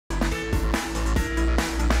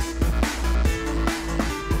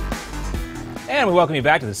And we welcome you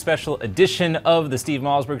back to the special edition of the Steve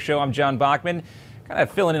Malzberg Show. I'm John Bachman, kind of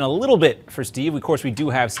filling in a little bit for Steve. Of course, we do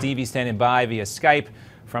have Stevie standing by via Skype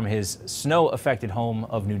from his snow-affected home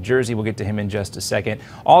of New Jersey. We'll get to him in just a second.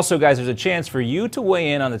 Also, guys, there's a chance for you to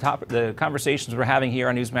weigh in on the conversations we're having here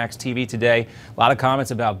on Newsmax TV today. A lot of comments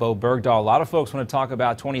about Bo Bergdahl. A lot of folks want to talk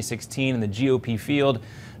about 2016 in the GOP field.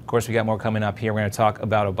 Of course, we got more coming up here. We're going to talk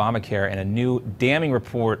about Obamacare and a new damning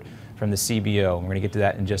report from the CBO. We're going to get to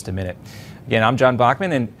that in just a minute. Again, I'm John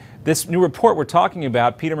Bachman, and this new report we're talking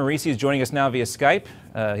about, Peter Morici is joining us now via Skype.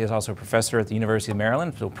 He is also a professor at the University of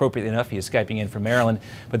Maryland, so appropriately enough, he is Skyping in from Maryland.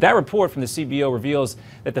 But that report from the CBO reveals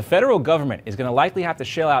that the federal government is going to likely have to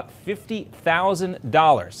shell out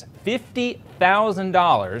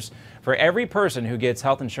 $50,000 for every person who gets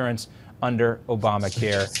health insurance under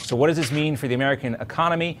Obamacare. So what does this mean for the American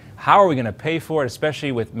economy? How are we going to pay for it,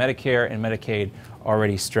 especially with Medicare and Medicaid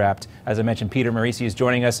already strapped? As I mentioned, Peter Morici is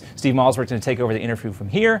joining us. Steve Malzberg is going to take over the interview from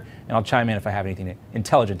here, and I'll chime in if I have anything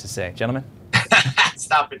intelligent to say. Gentlemen?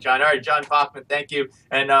 Stop it, John. All right, John Bachman, thank you.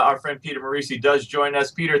 And our friend Peter Morici does join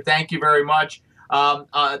us. Peter, thank you very much.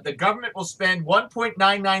 The government will spend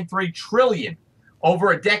 $1.993 trillion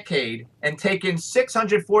over a decade and take in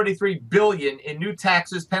 $643 billion in new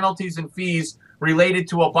taxes, penalties, and fees related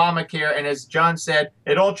to Obamacare. And as John said,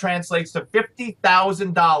 it all translates to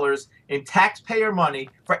 $50,000 in taxpayer money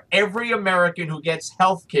for every American who gets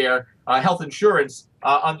health insurance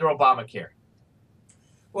under Obamacare.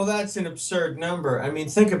 Well, that's an absurd number. I mean,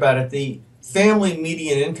 think about it. The family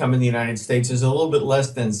median income in the United States is a little bit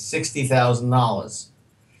less than $60,000.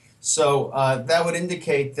 So that would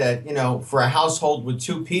indicate that, you know, for a household with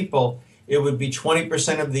two people, it would be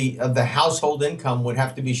 20% of the household income would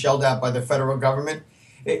have to be shelled out by the federal government.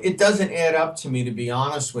 It doesn't add up to me, to be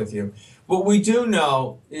honest with you. What we do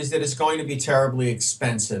know is that it's going to be terribly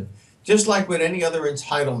expensive. Just like with any other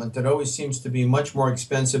entitlement, that always seems to be much more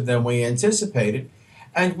expensive than we anticipated.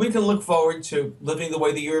 And we can look forward to living the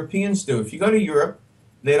way the Europeans do. If you go to Europe,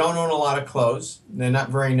 they don't own a lot of clothes. They're not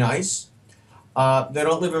very nice. They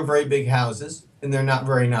don't live in very big houses, and they're not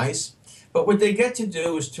very nice. But what they get to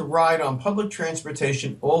do is to ride on public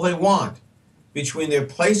transportation all they want between their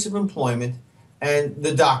place of employment and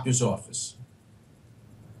the doctor's office.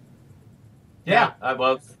 Yeah,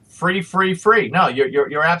 well, free. No,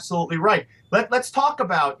 you're absolutely right. Let's talk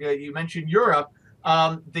about, you mentioned Europe,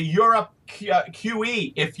 the Europe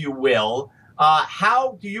QE, if you will.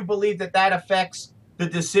 How do you believe that affects the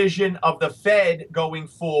decision of the Fed going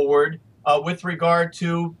forward with regard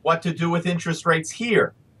to what to do with interest rates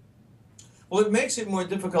here? Well, it makes it more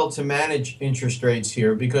difficult to manage interest rates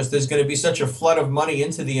here because there's going to be such a flood of money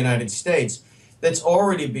into the United States that's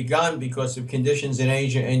already begun because of conditions in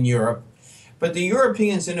Asia and Europe. But the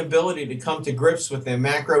Europeans' inability to come to grips with their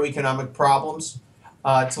macroeconomic problems,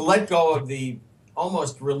 to let go of the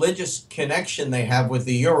almost religious connection they have with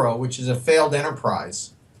the euro, which is a failed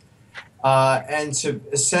enterprise, and to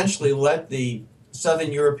essentially let the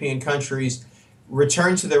Southern European countries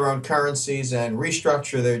return to their own currencies and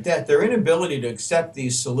restructure their debt, their inability to accept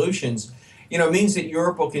these solutions, you know, means that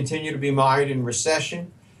Europe will continue to be mired in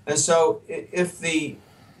recession. And so if the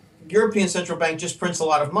European Central Bank just prints a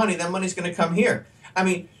lot of money, that money's going to come here. I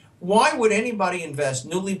mean, why would anybody invest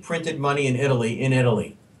newly printed money in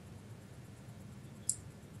Italy?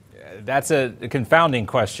 That's a confounding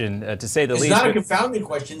question, to say the least. It's not a confounding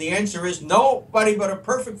question. The answer is nobody but a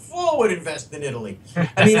perfect fool would invest in Italy.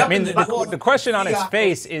 I mean, the question on its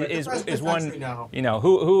face is one, you know,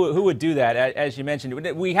 who would do that? As you mentioned,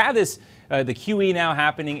 we have this, the QE now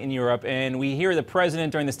happening in Europe, and we hear the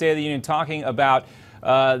president during the State of the Union talking about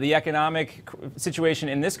the economic situation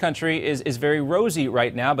in this country is very rosy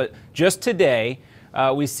right now. But just today,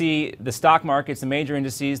 we see the stock markets, the major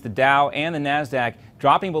indices, the Dow and the NASDAQ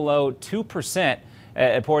dropping below 2%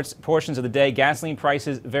 at portions of the day. Gasoline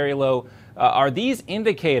prices very low. Are these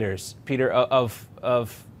indicators, Peter,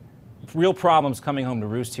 of real problems coming home to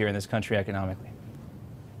roost here in this country economically?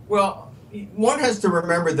 Well, one has to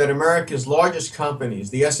remember that America's largest companies,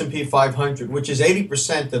 the S&P 500, which is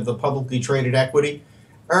 80% of the publicly traded equity,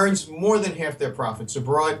 earns more than half their profits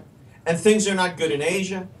abroad. And things are not good in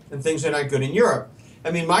Asia, and things are not good in Europe. I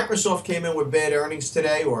mean, Microsoft came in with bad earnings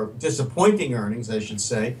today, or disappointing earnings, I should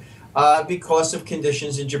say, because of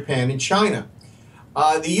conditions in Japan and China.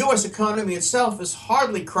 The U.S. economy itself is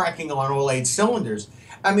hardly cracking on all 8 cylinders.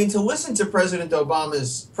 I mean, to listen to President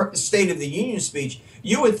Obama's State of the Union speech,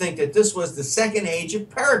 you would think that this was the second age of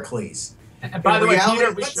Pericles. And by the way,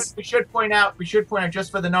 Peter, we should point out just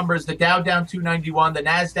for the numbers, the Dow down 291, the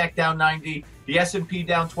NASDAQ down 90, the S&P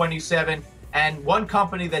down 27, And one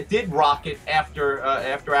company that did rocket after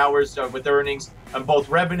hours with earnings on both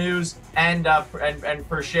revenues and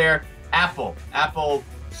per share, Apple. Apple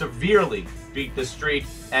severely beat the street,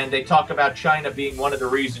 and they talk about China being one of the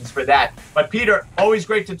reasons for that. But Peter, always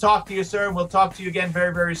great to talk to you, sir. We'll talk to you again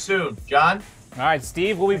very, very soon. John? All right,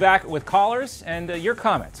 Steve, we'll be back with callers and your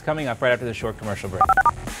comments coming up right after the short commercial break.